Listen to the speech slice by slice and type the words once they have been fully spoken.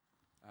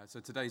So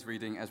today's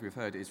reading, as we've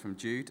heard, is from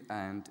Jude,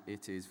 and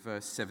it is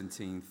verse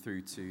 17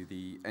 through to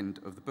the end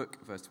of the book,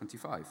 verse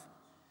 25.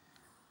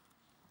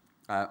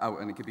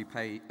 And it can be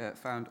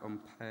found on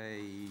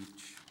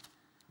page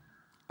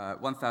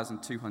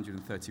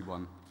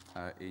 1231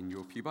 in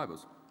your Pew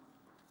Bibles.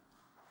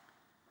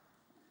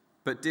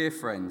 But dear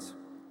friends,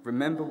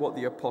 remember what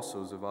the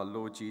apostles of our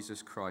Lord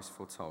Jesus Christ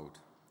foretold.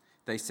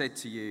 They said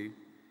to you,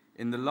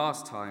 in the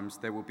last times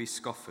there will be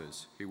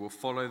scoffers who will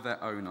follow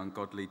their own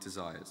ungodly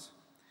desires.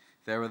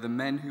 There are the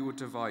men who will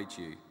divide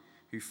you,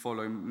 who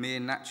follow mere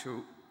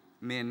natural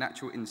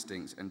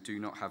instincts and do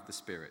not have the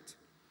Spirit.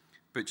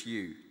 But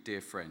you,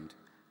 dear friend,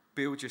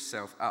 build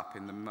yourself up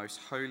in the most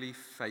holy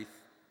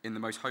faith,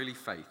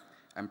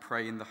 and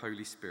pray in the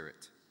Holy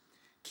Spirit.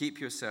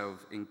 Keep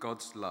yourself in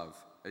God's love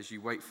as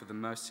you wait for the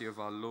mercy of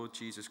our Lord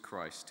Jesus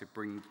Christ to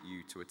bring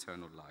you to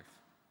eternal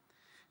life.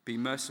 Be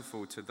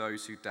merciful to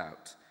those who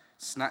doubt,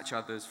 snatch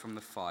others from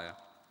the fire,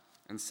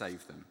 and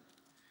save them.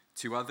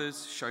 To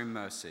others show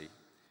mercy,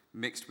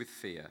 mixed with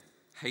fear,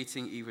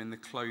 hating even the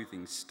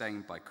clothing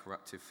stained by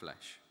corruptive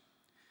flesh.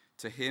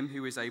 To him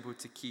who is able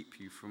to keep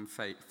you from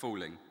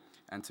falling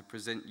and to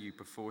present you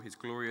before his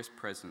glorious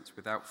presence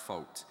without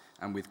fault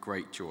and with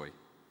great joy.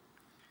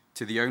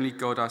 To the only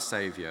God our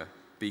Saviour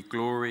be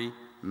glory,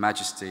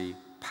 majesty,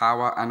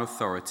 power and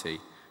authority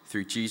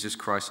through Jesus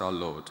Christ our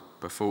Lord,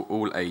 before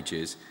all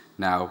ages,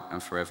 now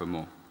and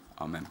forevermore.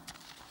 Amen.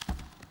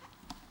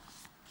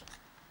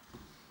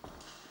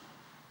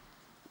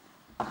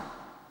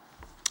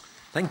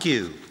 Thank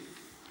you.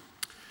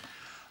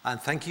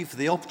 And thank you for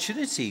the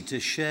opportunity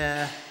to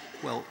share,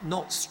 well,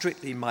 not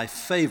strictly my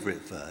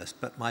favourite verse,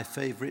 but my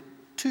favourite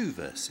two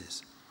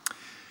verses.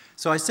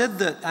 So I said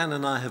that Anne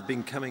and I have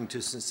been coming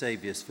to St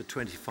Saviour's for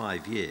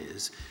 25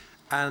 years,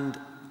 and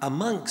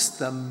amongst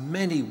the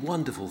many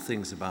wonderful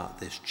things about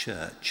this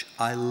church,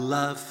 I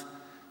love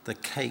the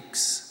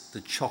cakes,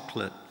 the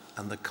chocolate,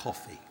 and the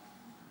coffee.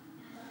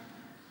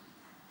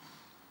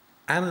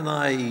 Anne and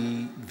I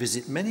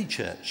visit many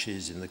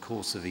churches in the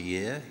course of a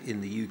year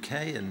in the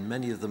UK and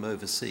many of them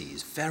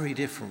overseas, very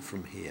different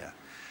from here.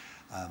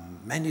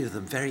 Many of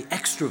them very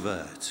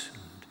extrovert,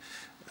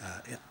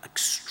 and,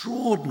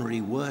 extraordinary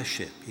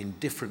worship in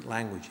different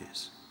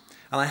languages.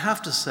 And I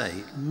have to say,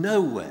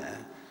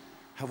 nowhere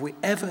have we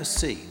ever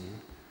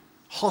seen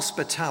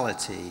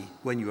hospitality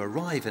when you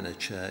arrive in a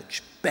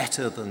church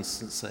better than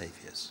St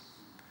Saviour's.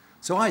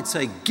 So I'd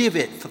say give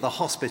it for the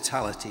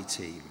hospitality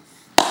team.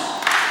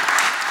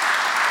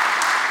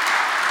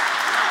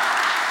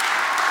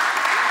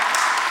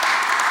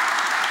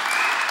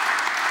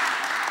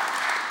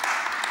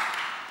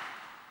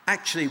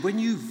 Actually, when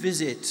you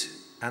visit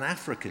an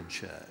African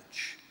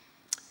church,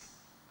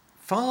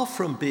 far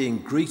from being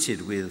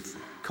greeted with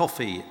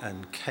coffee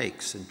and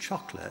cakes and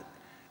chocolate,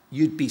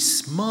 you'd be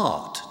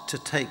smart to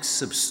take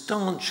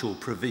substantial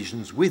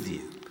provisions with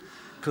you,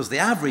 because the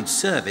average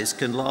service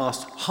can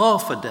last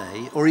half a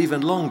day or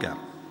even longer.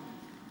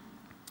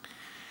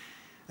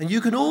 And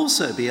you can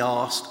also be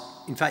asked,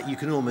 in fact, you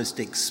can almost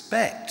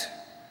expect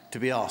to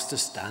be asked to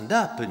stand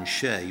up and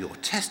share your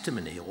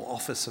testimony or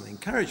offer some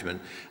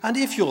encouragement. And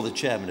if you're the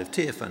chairman of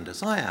Tear Fund,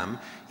 as I am,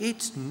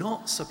 it's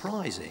not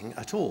surprising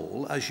at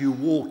all as you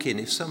walk in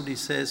if somebody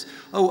says,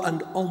 oh,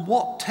 and on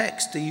what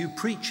text are you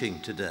preaching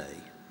today?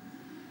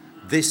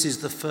 This is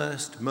the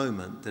first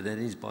moment that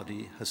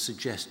anybody has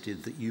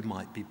suggested that you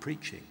might be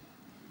preaching.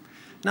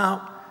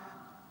 Now,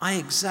 I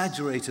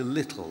exaggerate a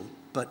little,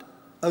 but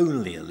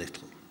only a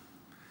little.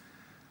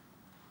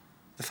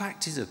 The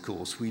fact is, of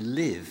course, we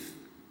live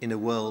in a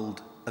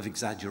world of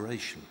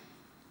exaggeration.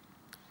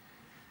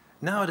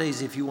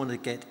 Nowadays, if you want to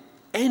get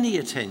any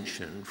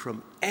attention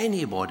from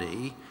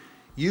anybody,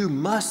 you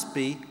must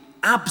be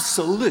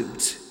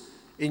absolute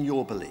in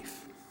your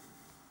belief.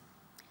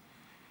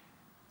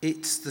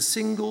 It's the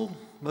single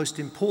most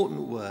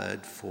important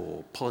word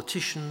for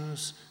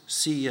politicians,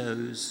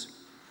 CEOs,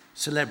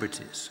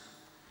 celebrities.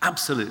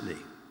 Absolutely.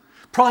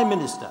 Prime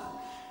Minister,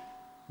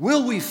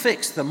 will we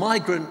fix the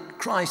migrant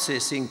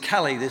crisis in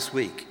Calais this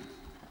week?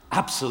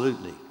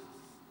 Absolutely.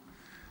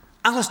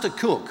 Alistair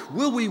Cook,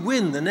 will we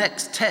win the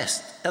next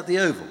test at the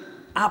Oval?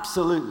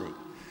 Absolutely.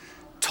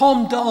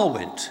 Tom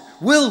Darwin,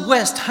 will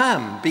West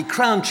Ham be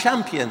crowned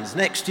champions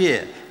next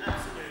year?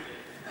 Absolutely.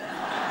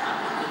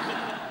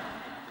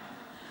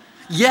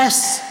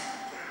 Yes,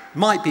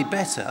 might be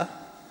better.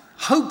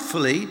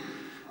 Hopefully,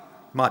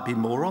 might be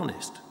more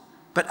honest.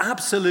 But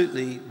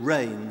absolutely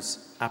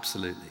reigns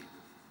absolutely.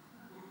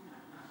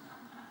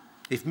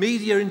 If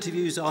media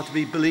interviews are to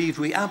be believed,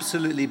 we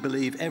absolutely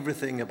believe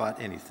everything about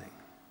anything.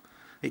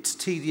 It's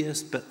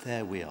tedious, but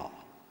there we are.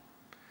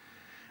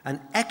 And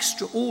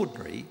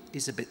extraordinary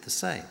is a bit the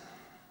same.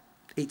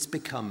 It's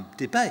become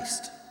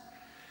debased.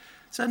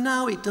 So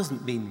now it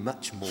doesn't mean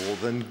much more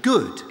than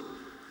good.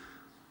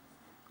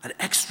 An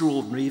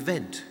extraordinary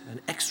event,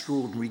 an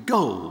extraordinary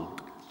goal,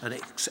 an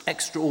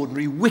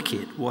extraordinary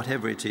wicket,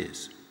 whatever it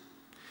is.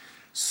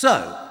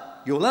 So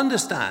you'll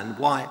understand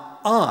why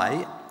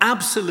I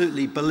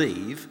absolutely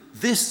believe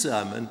this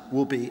sermon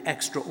will be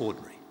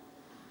extraordinary.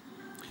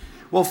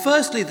 Well,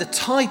 firstly, the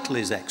title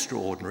is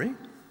extraordinary.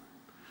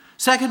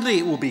 Secondly,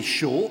 it will be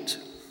short.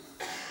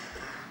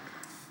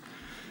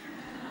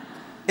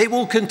 It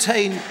will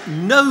contain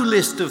no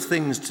list of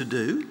things to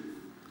do.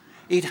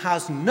 It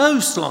has no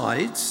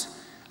slides,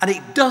 and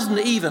it doesn't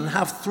even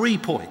have 3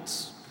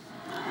 points.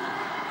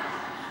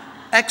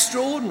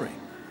 Extraordinary.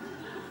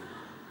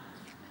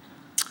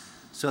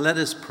 So let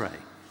us pray.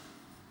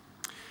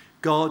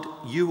 God,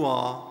 you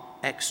are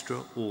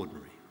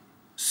extraordinary.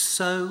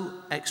 So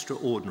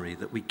extraordinary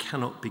that we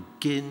cannot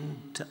begin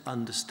to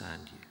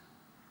understand you.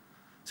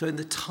 So in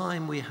the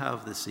time we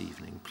have this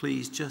evening,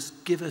 please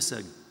just give us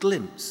a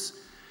glimpse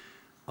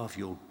of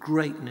your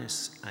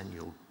greatness and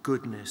your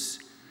goodness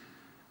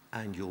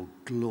and your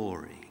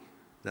glory,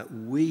 that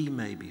we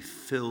may be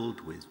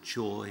filled with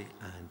joy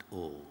and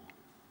awe.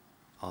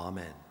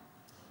 Amen.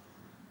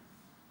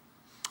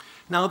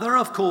 Now, there are,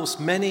 of course,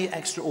 many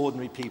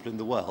extraordinary people in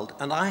the world,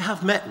 and I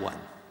have met one.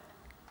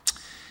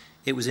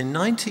 It was in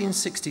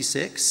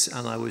 1966,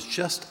 and I was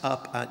just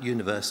up at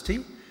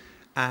university,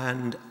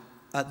 and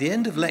at the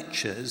end of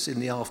lectures in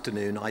the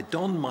afternoon, I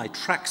donned my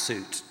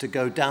tracksuit to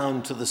go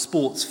down to the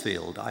sports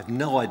field. I have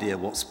no idea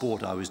what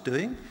sport I was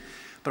doing,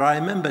 but I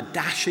remember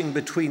dashing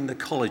between the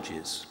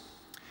colleges.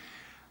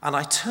 And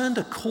I turned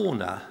a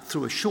corner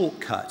through a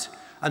shortcut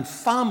and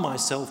found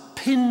myself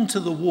pinned to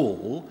the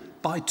wall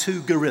by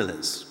 2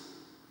 gorillas.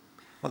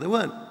 Well, they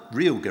weren't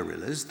real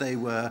gorillas, they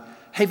were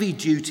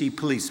heavy-duty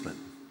policemen.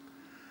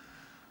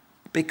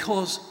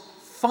 Because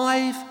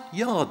 5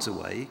 yards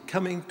away,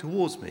 coming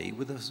towards me,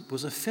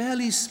 was a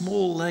fairly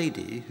small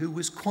lady who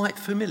was quite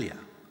familiar.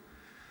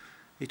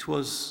 It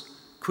was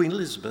Queen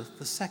Elizabeth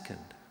II.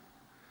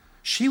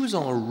 She was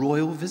on a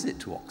royal visit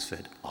to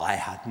Oxford. I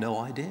had no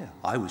idea.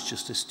 I was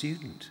just a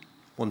student.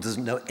 One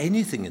doesn't know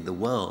anything in the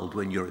world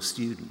when you're a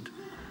student.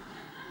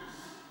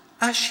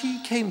 As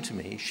she came to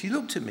me, she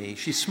looked at me,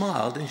 she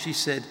smiled, and she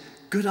said,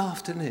 "Good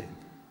afternoon."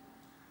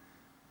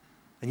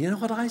 And you know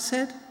what I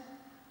said?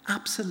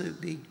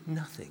 Absolutely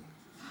nothing.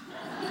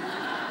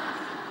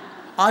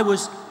 I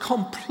was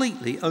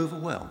completely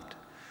overwhelmed.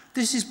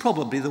 This is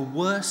probably the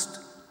worst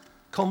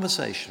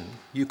conversation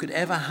you could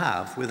ever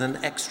have with an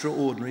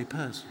extraordinary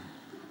person.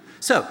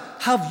 So,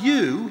 have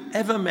you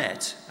ever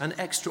met an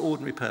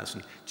extraordinary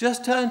person?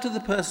 Just turn to the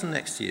person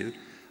next to you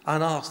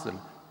and ask them,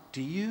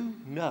 do you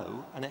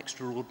know an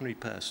extraordinary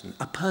person?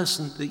 A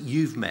person that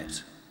you've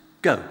met?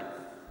 Go.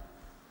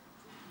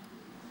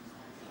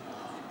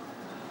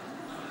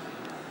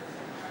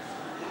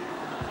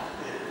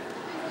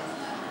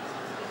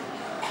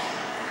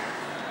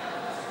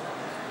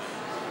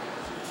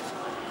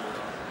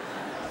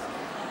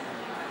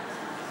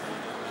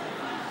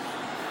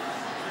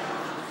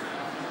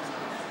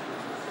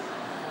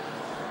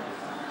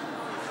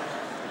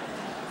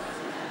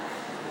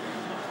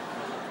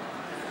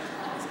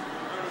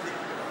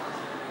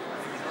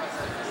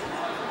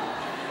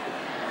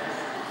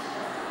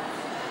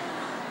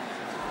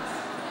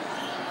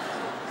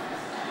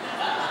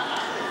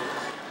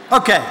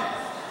 Okay.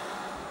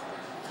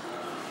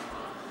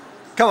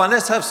 Come on,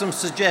 let's have some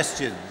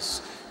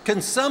suggestions.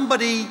 Can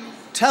somebody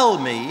tell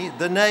me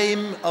the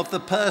name of the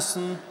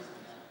person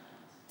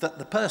that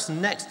the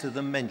person next to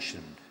them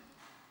mentioned?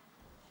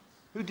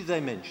 Who did they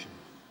mention?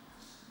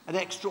 An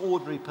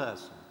extraordinary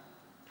person.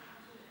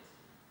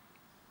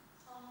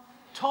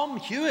 Tom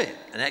Hewitt,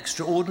 an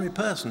extraordinary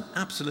person,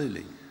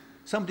 absolutely.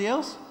 Somebody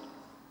else?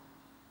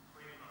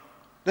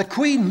 The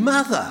Queen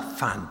Mother,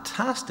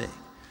 fantastic.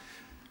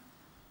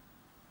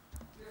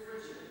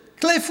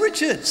 Cliff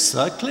Richard,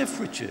 Sir Cliff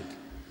Richard.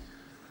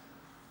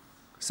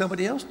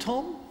 Somebody else?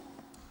 Tom?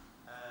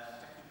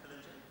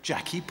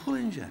 Jackie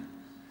Pullinger.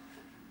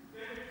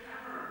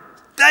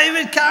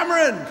 David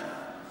Cameron.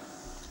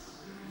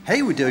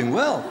 Hey, we're doing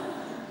well.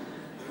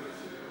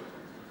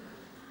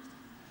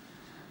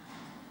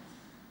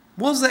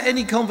 Was there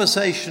any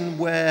conversation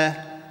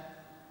where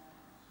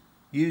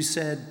you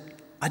said,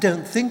 I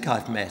don't think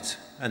I've met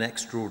an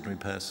extraordinary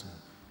person?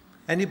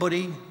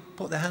 Anybody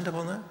put their hand up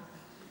on that?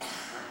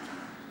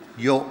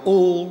 You're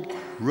all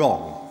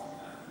wrong.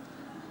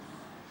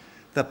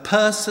 The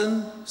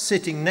person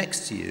sitting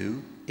next to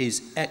you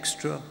is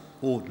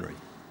extraordinary.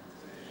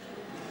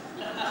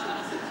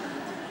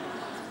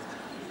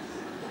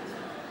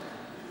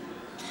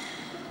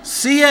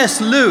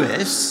 C.S.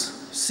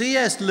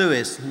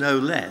 Lewis, no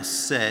less,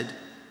 said,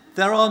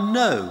 there are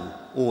no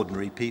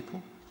ordinary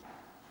people.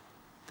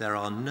 There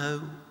are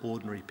no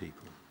ordinary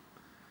people.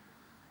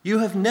 You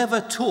have never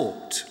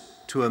talked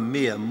to a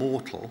mere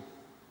mortal.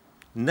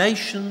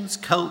 Nations,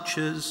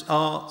 cultures,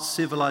 arts,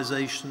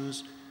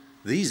 civilizations,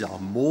 these are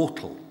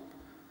mortal.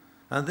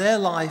 And their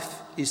life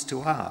is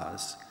to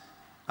ours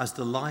as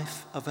the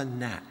life of a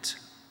gnat.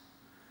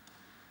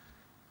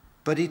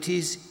 But it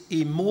is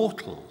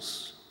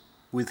immortals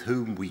with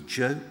whom we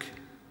joke,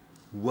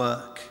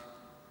 work,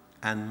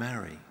 and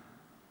marry.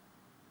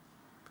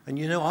 And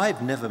you know,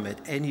 I've never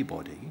met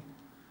anybody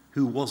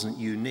who wasn't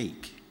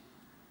unique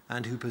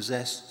and who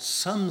possessed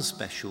some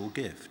special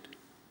gift.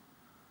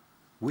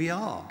 We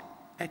are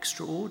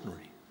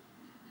extraordinary.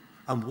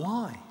 And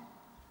why?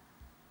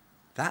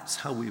 That's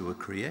how we were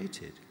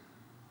created.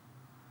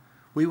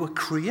 We were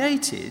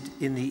created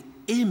in the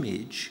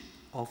image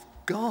of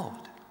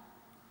God.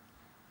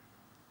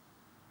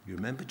 You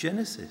remember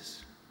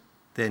Genesis?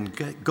 Then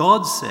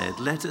God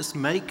said, "Let us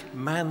make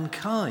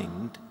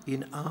mankind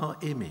in our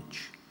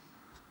image,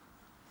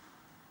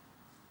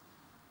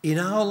 in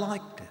our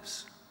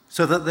likeness,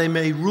 so that they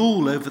may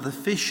rule over the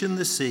fish in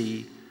the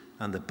sea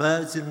and the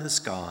birds in the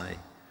sky,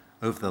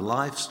 over the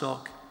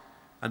livestock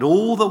and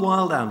all the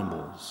wild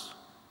animals,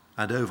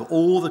 and over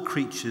all the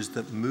creatures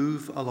that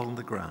move along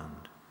the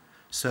ground."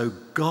 So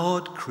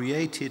God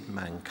created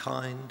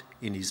mankind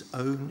in his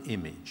own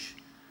image.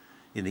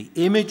 In the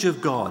image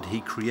of God,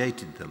 he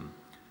created them,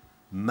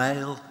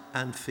 male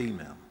and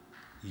female.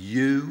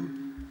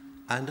 You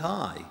and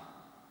I,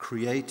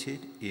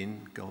 created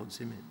in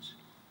God's image.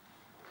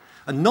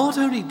 And not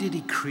only did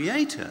he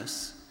create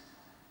us,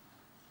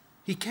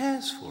 he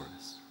cares for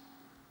us.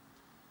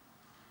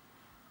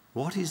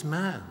 What is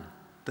man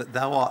that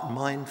thou art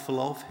mindful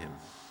of him?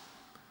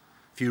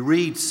 If you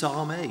read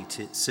Psalm 8,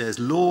 it says,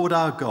 "Lord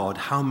our God,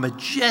 how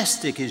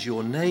majestic is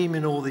your name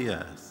in all the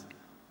earth.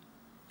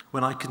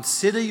 When I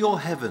consider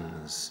your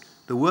heavens,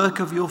 the work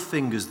of your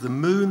fingers, the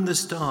moon, the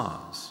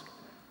stars,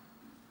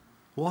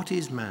 what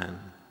is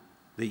man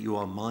that you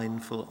are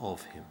mindful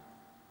of him?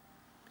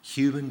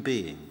 Human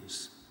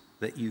beings,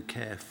 that you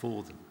care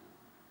for them."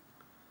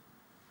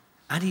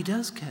 And he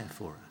does care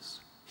for us.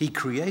 He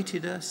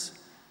created us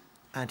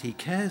and he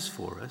cares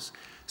for us,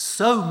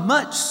 so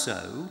much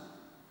so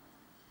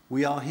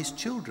we are his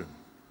children.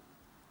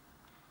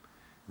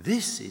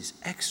 This is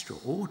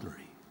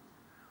extraordinary.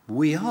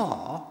 We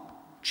are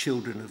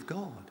children of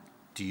God.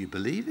 Do you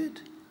believe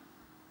it?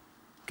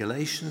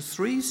 Galatians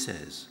 3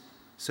 says,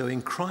 "So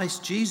in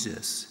Christ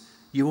Jesus,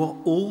 you are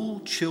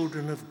all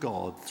children of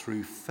God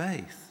through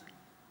faith."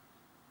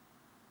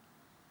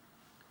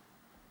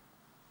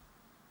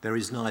 There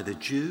is neither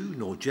Jew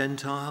nor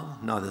Gentile,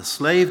 neither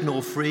slave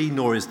nor free,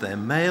 nor is there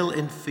male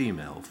and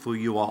female, for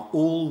you are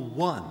all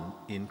one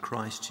in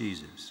Christ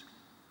Jesus.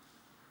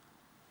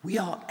 We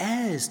are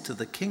heirs to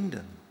the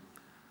kingdom,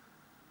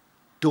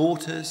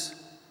 daughters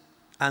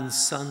and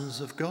sons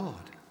of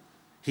God.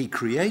 He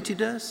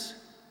created us,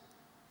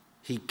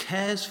 he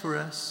cares for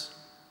us,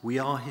 we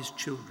are his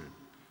children.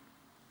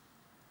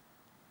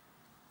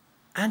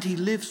 And he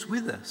lives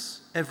with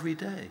us every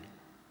day.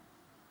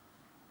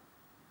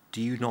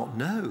 Do you not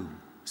know,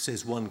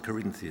 says 1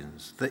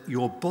 Corinthians, that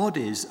your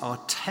bodies are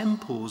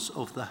temples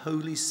of the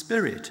Holy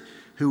Spirit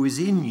who is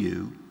in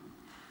you,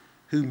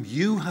 whom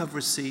you have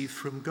received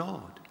from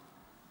God?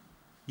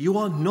 You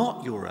are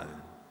not your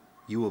own.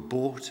 You were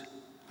bought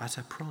at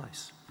a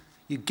price.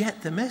 You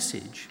get the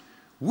message.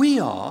 We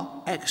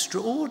are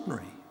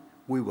extraordinary.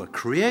 We were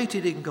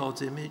created in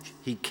God's image.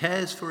 He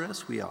cares for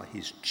us. We are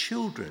his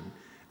children,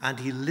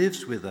 and he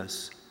lives with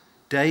us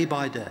day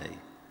by day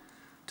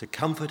to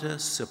comfort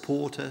us,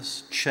 support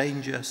us,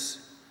 change us,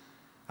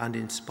 and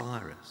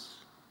inspire us.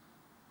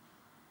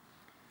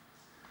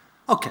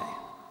 Okay,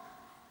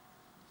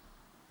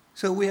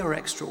 so we are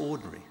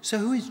extraordinary. So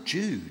who is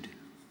Jude?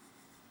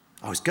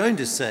 I was going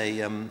to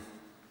say,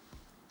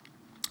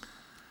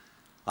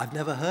 I've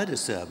never heard a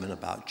sermon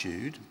about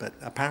Jude, but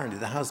apparently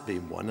there has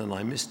been one and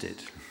I missed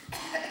it.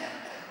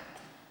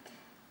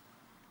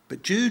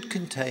 But Jude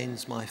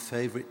contains my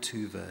favourite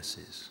 2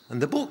 verses.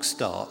 And the book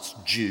starts,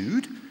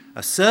 "Jude,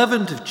 a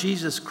servant of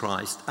Jesus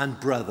Christ and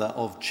brother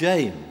of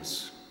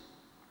James."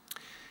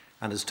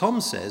 And as Tom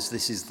says,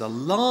 this is the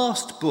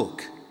last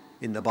book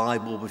in the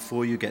Bible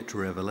before you get to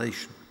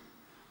Revelation.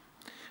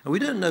 And we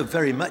don't know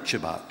very much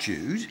about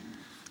Jude,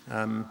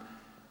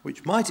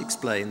 which might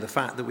explain the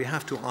fact that we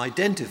have to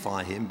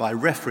identify him by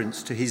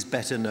reference to his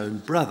better-known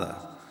brother,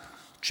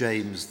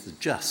 James the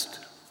Just.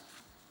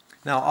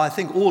 Now, I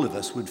think all of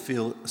us would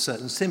feel a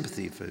certain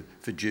sympathy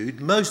for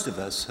Jude. Most of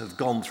us have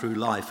gone through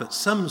life at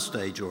some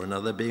stage or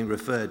another being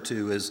referred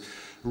to as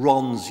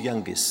Ron's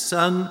youngest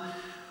son,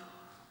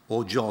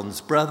 or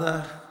John's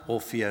brother, or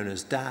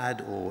Fiona's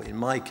dad, or in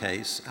my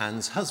case,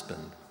 Anne's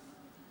husband.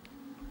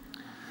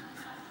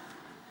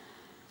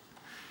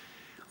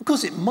 Of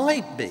course, it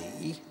might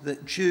be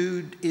that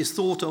Jude is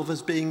thought of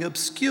as being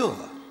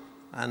obscure,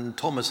 and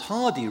Thomas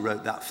Hardy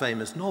wrote that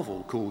famous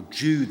novel called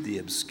Jude the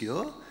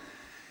Obscure.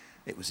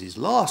 It was his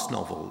last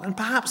novel, and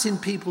perhaps in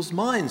people's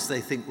minds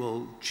they think,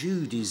 well,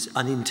 Jude is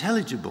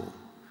unintelligible.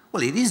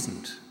 Well, it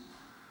isn't.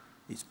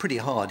 It's pretty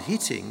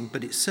hard-hitting,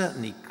 but it's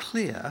certainly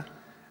clear,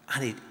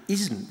 and it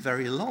isn't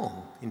very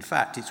long. In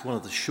fact, it's one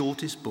of the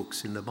shortest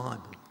books in the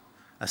Bible.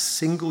 A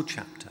single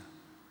chapter,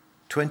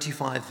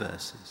 25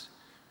 verses.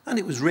 And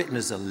it was written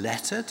as a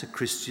letter to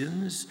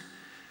Christians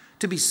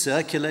to be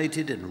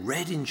circulated and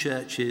read in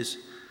churches.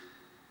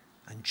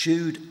 And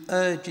Jude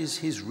urges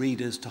his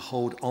readers to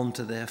hold on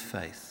to their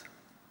faith.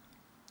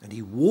 And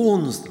he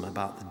warns them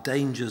about the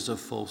dangers of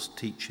false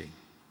teaching.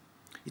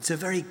 It's a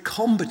very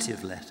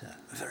combative letter,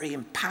 a very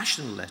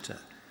impassioned letter.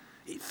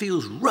 It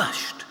feels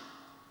rushed.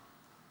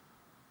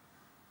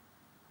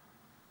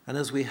 And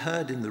as we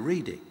heard in the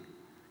reading,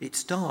 it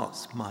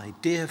starts, "My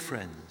dear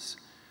friends,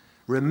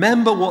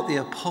 Remember what the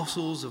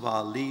apostles of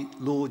our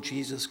Lord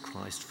Jesus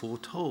Christ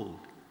foretold.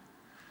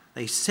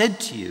 They said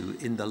to you,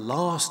 in the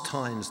last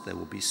times there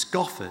will be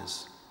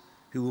scoffers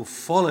who will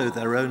follow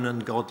their own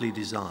ungodly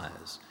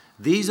desires.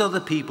 These are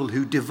the people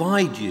who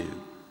divide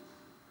you,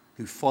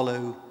 who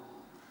follow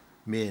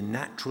mere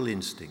natural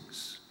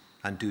instincts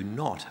and do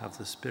not have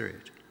the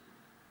Spirit.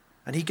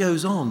 And he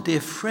goes on,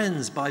 dear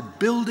friends, by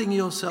building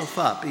yourself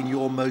up in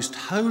your most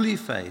holy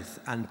faith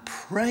and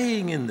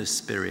praying in the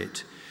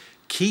Spirit,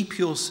 keep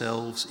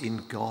yourselves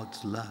in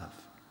God's love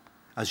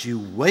as you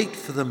wait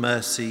for the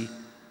mercy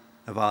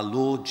of our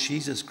Lord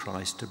Jesus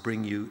Christ to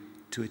bring you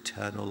to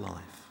eternal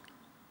life.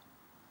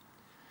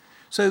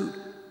 So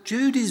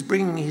Jude is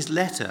bringing his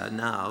letter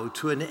now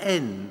to an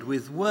end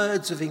with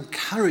words of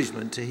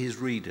encouragement to his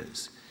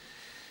readers.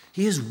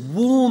 He has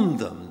warned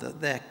them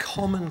that their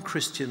common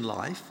Christian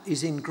life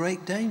is in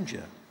great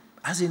danger,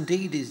 as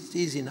indeed it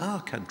is in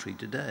our country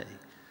today.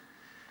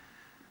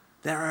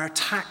 There are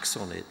attacks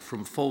on it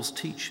from false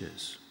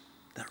teachers.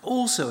 There are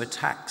also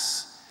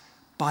attacks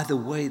by the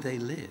way they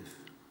live.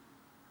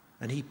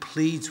 And he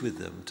pleads with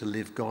them to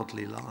live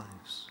godly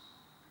lives.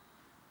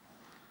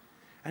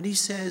 And he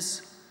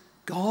says,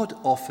 God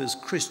offers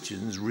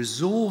Christians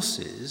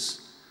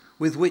resources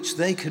with which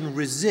they can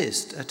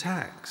resist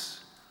attacks.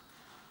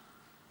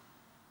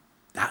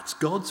 That's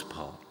God's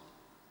part.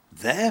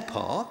 Their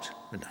part,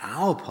 and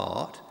our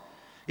part,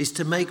 is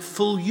to make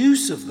full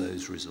use of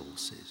those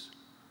resources,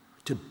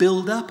 to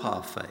build up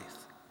our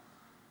faith.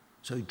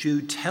 So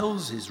Jude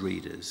tells his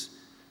readers,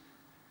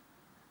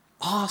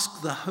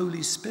 ask the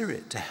Holy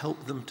Spirit to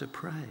help them to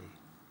pray.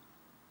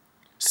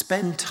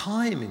 Spend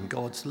time in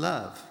God's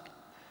love,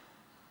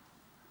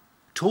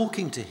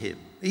 talking to him,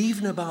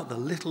 even about the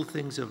little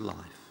things of life,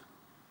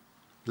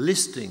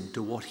 listening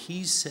to what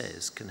he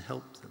says can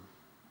help them.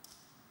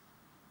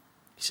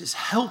 He says,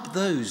 help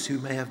those who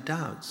may have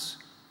doubts.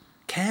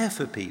 Care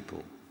for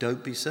people.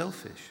 Don't be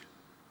selfish.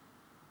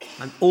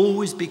 And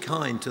always be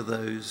kind to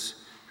those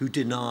who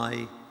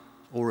deny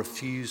or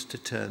refuse to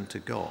turn to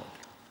God.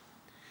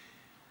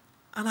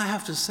 And I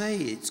have to say,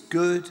 it's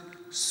good,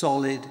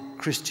 solid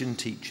Christian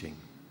teaching.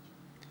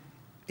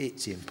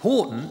 It's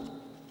important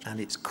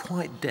and it's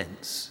quite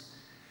dense.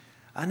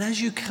 And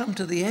as you come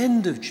to the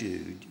end of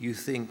Jude, you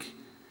think,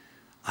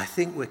 I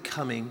think we're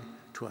coming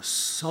to a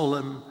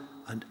solemn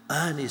and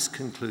earnest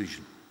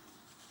conclusion.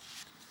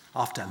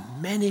 After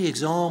many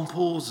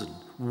examples and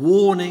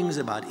warnings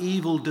about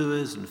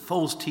evildoers and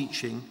false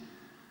teaching,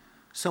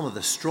 some of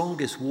the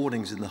strongest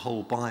warnings in the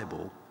whole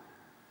Bible,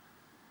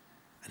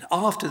 and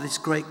after this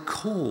great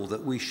call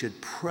that we should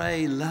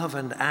pray, love,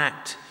 and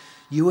act,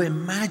 you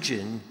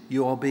imagine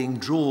you are being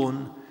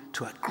drawn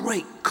to a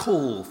great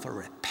call for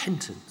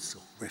repentance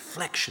or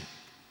reflection.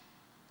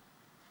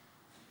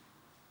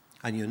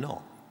 And you're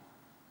not.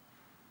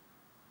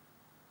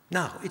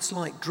 Now, it's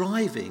like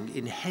driving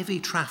in heavy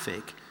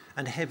traffic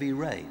and heavy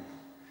rain.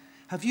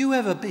 Have you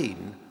ever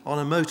been on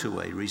a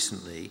motorway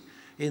recently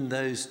in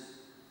those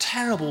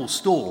terrible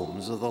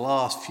storms of the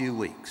last few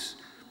weeks,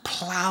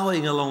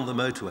 ploughing along the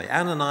motorway?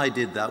 Anne and I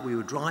did that. We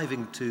were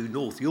driving to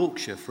North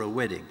Yorkshire for a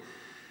wedding,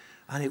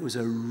 and it was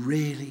a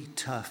really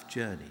tough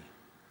journey.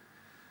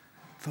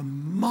 For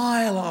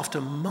mile after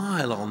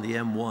mile on the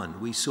M1,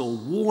 we saw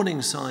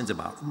warning signs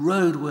about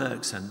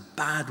roadworks and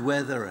bad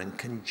weather and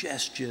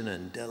congestion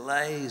and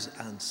delays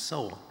and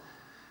so on.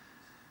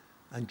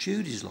 And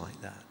Jude is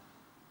like that.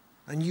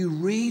 And you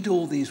read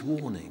all these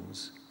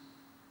warnings,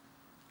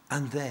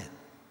 and then,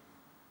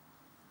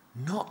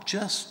 not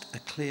just a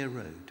clear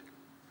road,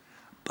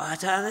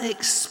 but an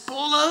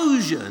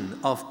explosion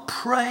of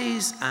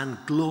praise and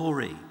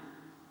glory.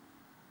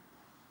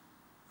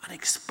 An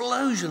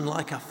explosion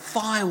like a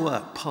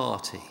firework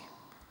party,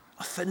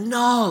 a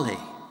finale,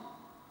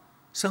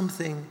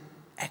 something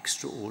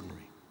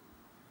extraordinary.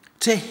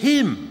 To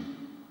him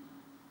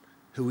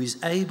who is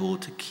able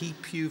to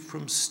keep you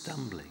from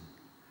stumbling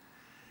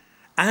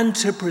and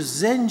to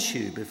present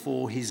you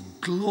before his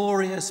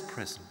glorious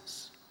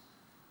presence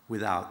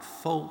without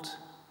fault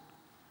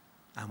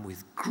and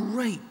with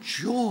great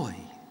joy.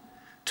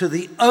 To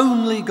the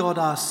only God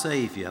our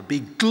Saviour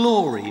be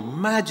glory,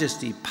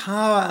 majesty,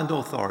 power and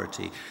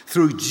authority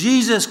through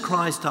Jesus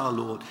Christ our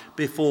Lord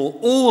before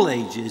all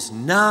ages,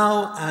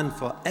 now and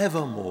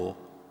forevermore.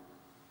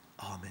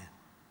 Amen.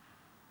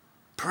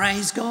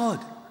 Praise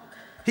God.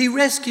 He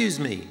rescues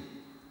me.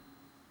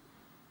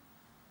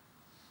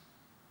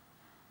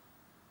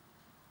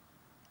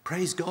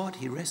 Praise God,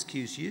 he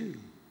rescues you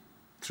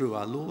through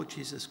our Lord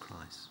Jesus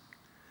Christ.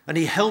 And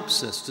he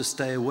helps us to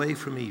stay away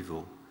from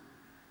evil.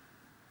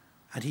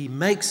 And he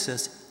makes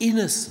us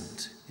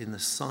innocent in the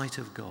sight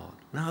of God.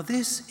 Now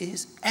this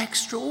is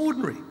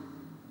extraordinary.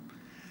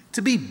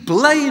 To be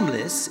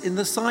blameless in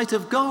the sight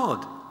of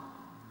God.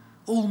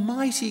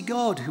 Almighty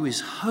God, who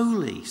is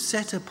holy,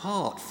 set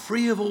apart,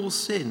 free of all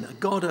sin, a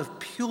God of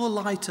pure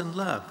light and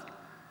love.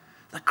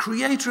 The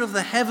creator of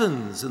the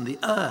heavens and the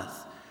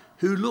earth,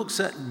 who looks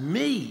at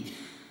me,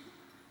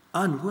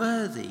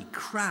 unworthy,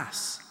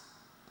 crass,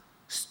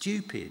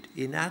 stupid,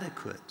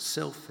 inadequate,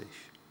 selfish,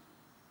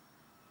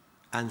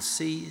 and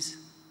sees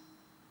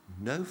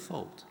no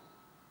fault.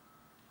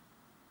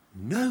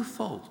 No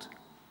fault.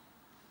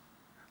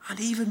 And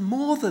even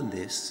more than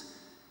this,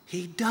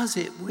 he does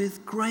it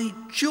with great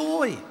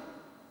joy.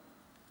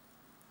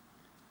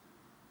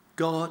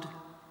 God,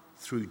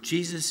 through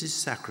Jesus'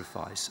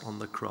 sacrifice on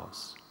the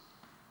cross,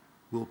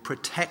 will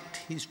protect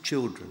his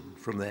children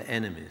from their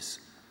enemies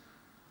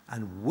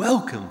and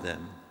welcome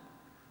them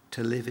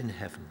to live in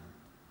heaven.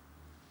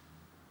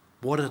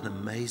 What an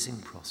amazing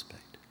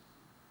prospect.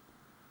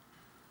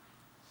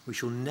 We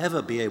shall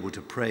never be able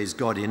to praise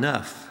God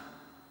enough,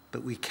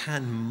 but we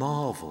can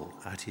marvel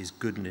at his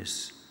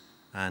goodness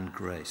and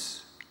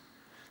grace.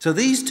 So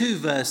these two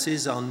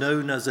verses are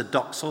known as a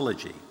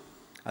doxology.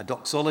 A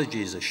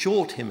doxology is a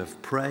short hymn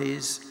of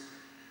praise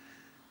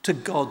to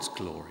God's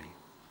glory.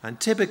 And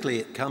typically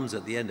it comes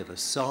at the end of a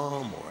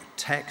psalm or a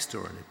text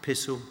or an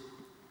epistle.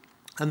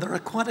 And there are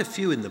quite a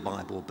few in the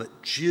Bible,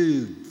 but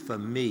Jude, for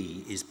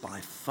me, is by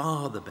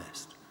far the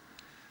best.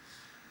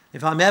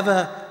 If I'm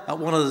ever at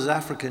one of those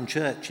African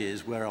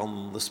churches where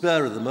on the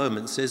spur of the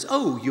moment says,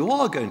 "Oh, you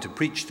are going to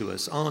preach to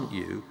us, aren't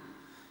you?"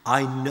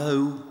 I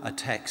know a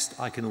text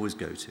I can always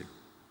go to.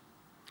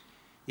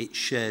 It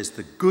shares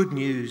the good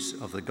news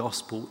of the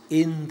gospel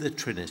in the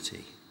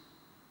Trinity.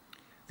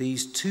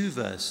 These two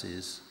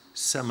verses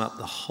sum up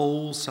the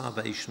whole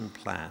salvation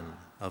plan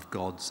of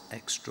God's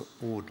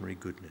extraordinary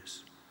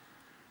goodness.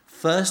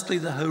 Firstly,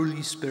 the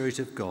Holy Spirit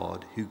of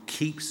God who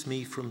keeps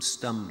me from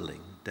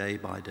stumbling day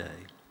by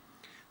day.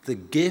 The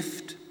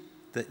gift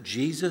that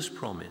Jesus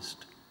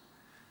promised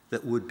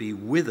that would be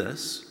with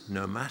us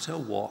no matter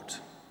what,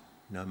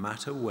 no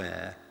matter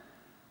where,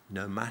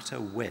 no matter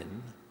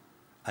when,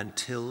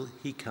 until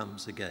he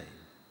comes again.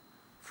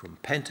 From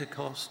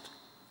Pentecost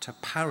to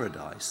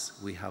paradise,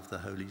 we have the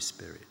Holy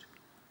Spirit.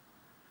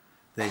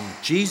 Then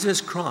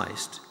Jesus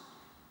Christ,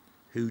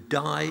 who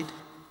died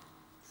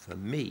for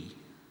me,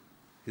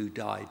 who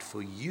died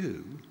for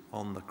you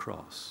on the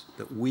cross,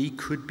 that we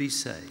could be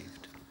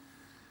saved,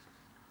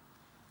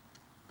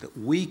 that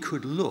we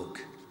could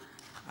look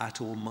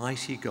at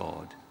Almighty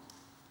God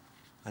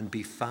and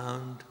be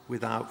found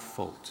without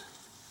fault.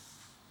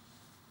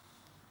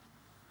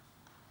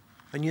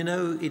 And you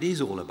know, it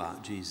is all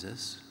about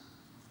Jesus.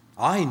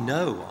 I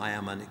know I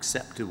am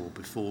unacceptable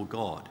before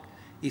God.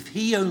 If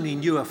he only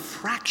knew a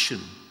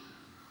fraction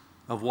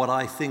of what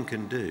I think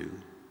and do,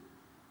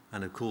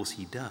 and of course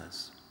he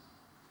does,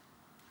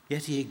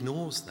 yet he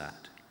ignores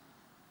that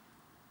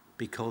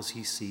because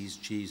he sees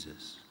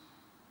Jesus.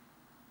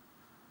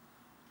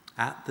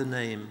 At the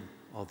name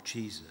of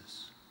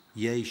Jesus,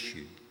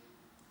 Yeshu,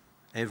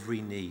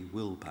 every knee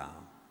will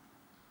bow.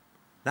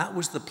 That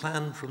was the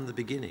plan from the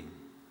beginning.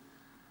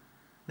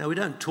 Now, we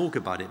don't talk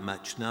about it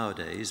much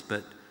nowadays,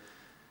 but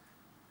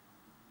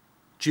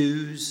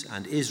Jews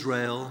and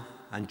Israel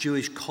and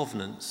Jewish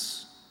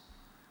covenants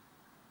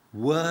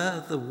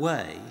were the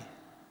way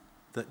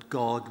that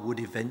God would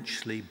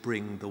eventually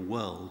bring the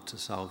world to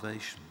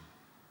salvation.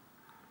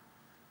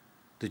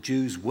 The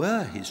Jews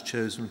were his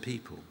chosen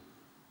people,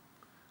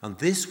 and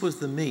this was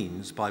the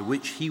means by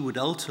which he would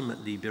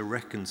ultimately be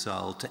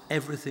reconciled to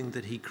everything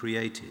that he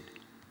created.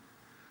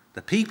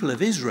 The people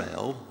of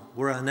Israel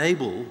were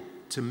unable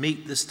to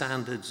meet the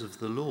standards of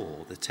the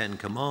law, the Ten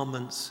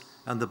Commandments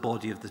and the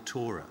body of the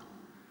Torah.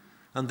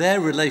 And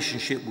their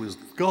relationship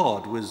with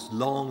God was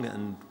long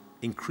and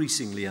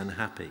increasingly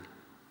unhappy.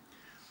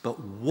 But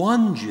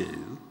one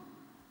Jew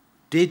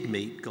did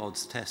meet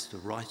God's test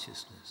of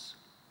righteousness.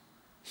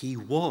 He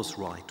was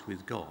right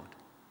with God,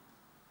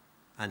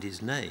 and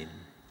his name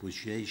was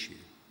Yeshu.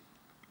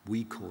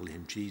 We call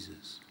him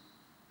Jesus.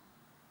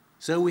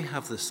 So we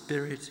have the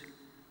Spirit,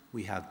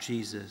 we have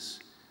Jesus,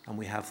 and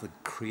we have the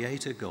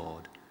Creator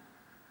God,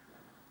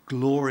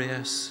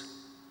 glorious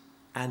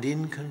and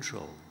in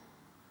control,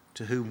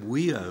 to whom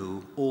we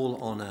owe all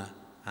honor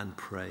and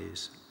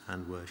praise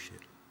and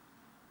worship.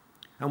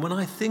 And when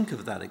I think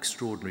of that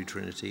extraordinary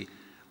Trinity,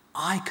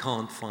 I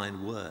can't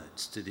find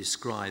words to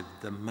describe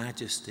the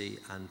majesty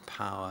and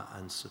power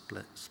and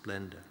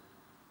splendor.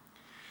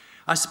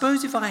 I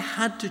suppose if I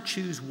had to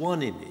choose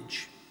one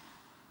image,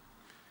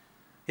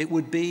 it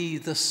would be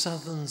the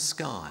southern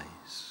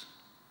skies.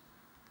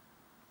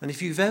 And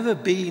if you've ever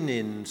been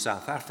in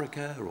South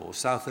Africa or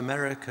South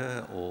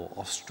America or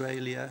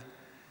Australia,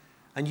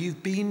 and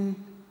you've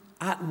been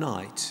at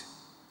night,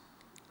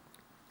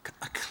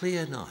 a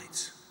clear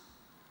night,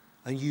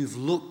 and you've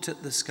looked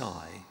at the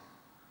sky,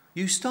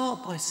 you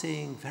start by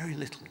seeing very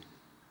little.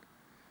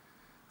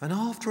 And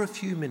after a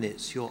few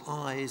minutes, your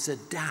eyes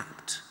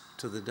adapt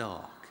to the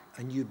dark,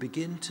 and you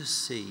begin to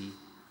see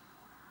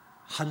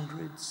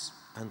hundreds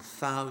and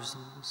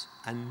thousands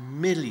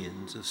and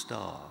millions of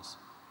stars.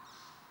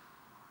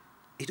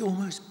 It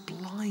almost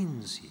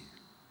blinds you.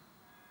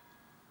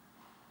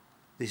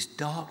 This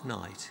dark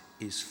night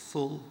is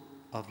full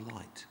of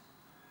light.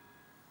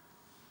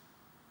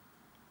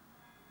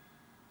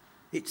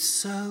 It's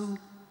so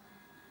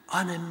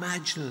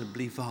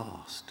unimaginably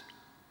vast.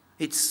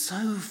 It's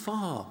so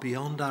far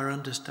beyond our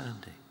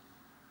understanding.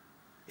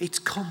 It's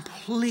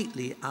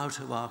completely out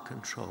of our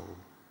control.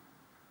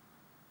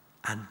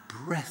 and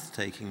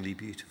breathtakingly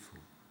beautiful.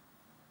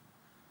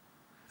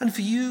 And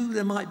for you,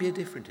 there might be a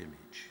different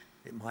image.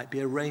 It might be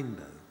a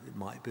rainbow. It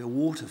might be a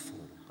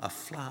waterfall, a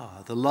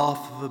flower, the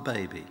laugh of a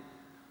baby.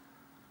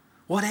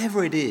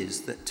 Whatever it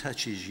is that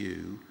touches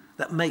you,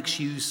 that makes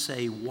you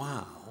say,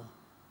 wow,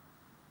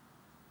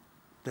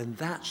 then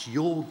that's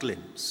your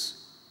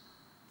glimpse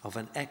of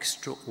an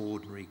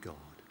extraordinary God.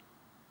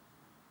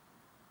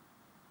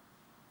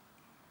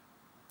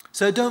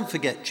 So don't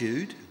forget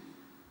Jude.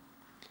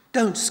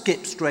 Don't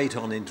skip straight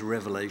on into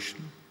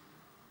Revelation.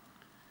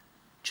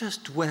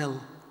 Just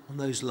dwell on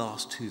those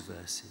last 2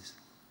 verses.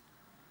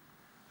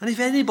 And if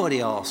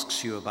anybody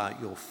asks you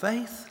about your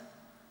faith,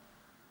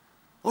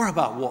 or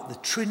about what the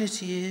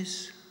Trinity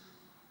is,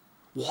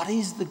 what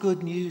is the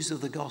good news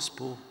of the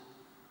gospel,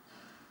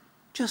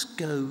 just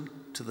go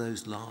to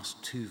those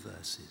last 2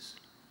 verses.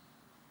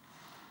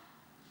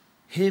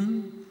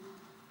 Him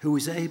who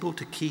is able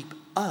to keep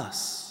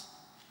us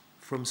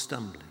from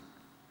stumbling,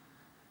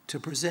 to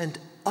present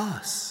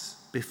us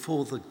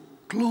before the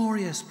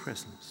glorious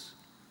presence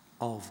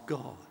of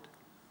God,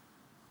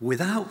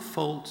 without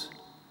fault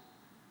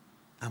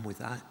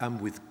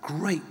and with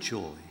great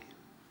joy.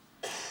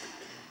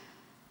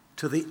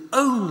 To the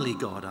only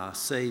God, our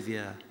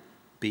Saviour,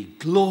 be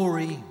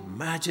glory,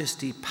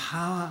 majesty,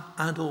 power,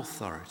 and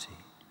authority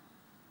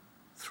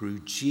through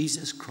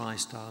Jesus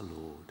Christ our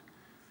Lord,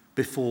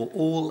 before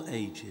all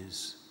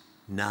ages,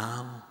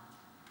 now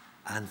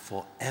and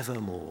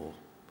forevermore.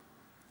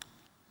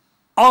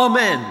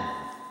 Amen.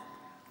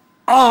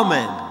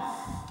 Amen.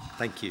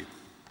 Thank you.